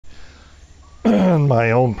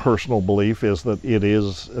My own personal belief is that it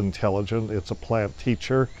is intelligent. It's a plant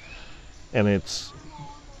teacher, and it's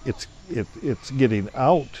getting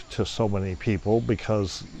out to so many people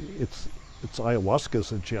because it's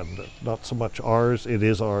ayahuasca's agenda, not so much ours. It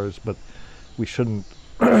is ours, but we shouldn't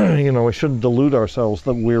we shouldn't delude ourselves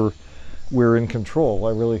that we're in control.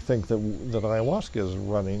 I really think that ayahuasca is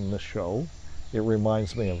running the show. It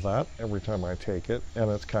reminds me of that every time I take it,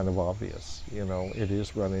 and it's kind of obvious. It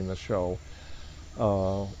is running the show,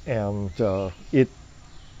 and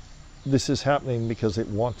this is happening because it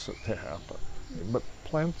wants it to happen. But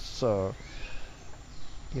plants, what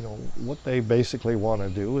they basically want to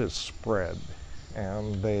do is spread,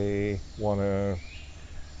 and they want to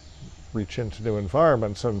reach into new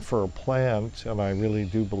environments. And for a plant, and I really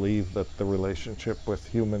do believe that the relationship with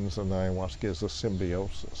humans and ayahuasca is a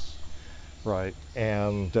symbiosis, right?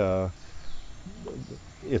 And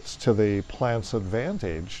it's to the plant's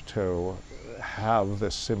advantage to have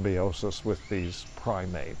this symbiosis with these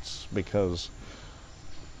primates, because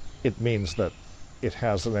it means that it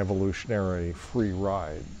has an evolutionary free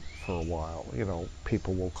ride for a while.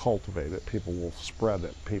 People will cultivate it, people will spread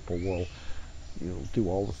it, people will do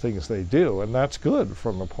all the things they do, and that's good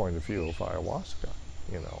from the point of view of ayahuasca.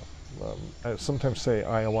 I sometimes say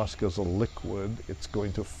ayahuasca is a liquid. It's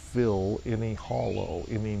going to fill any hollow,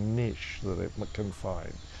 any niche that it can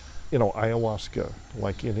find. Ayahuasca,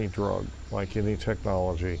 like any drug, like any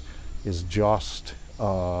technology, is just,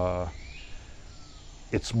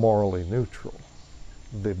 it's morally neutral.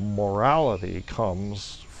 The morality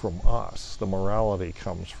comes from us. The morality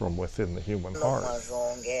comes from within the human heart.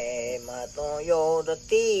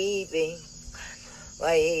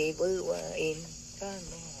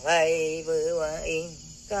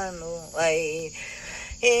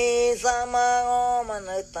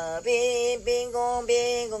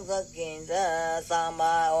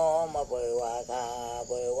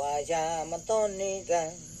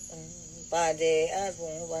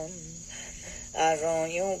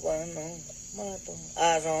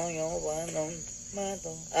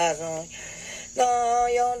 No,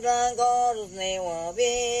 yo tranco los ne wa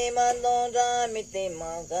bi man don da mi te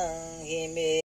ma kan hi mi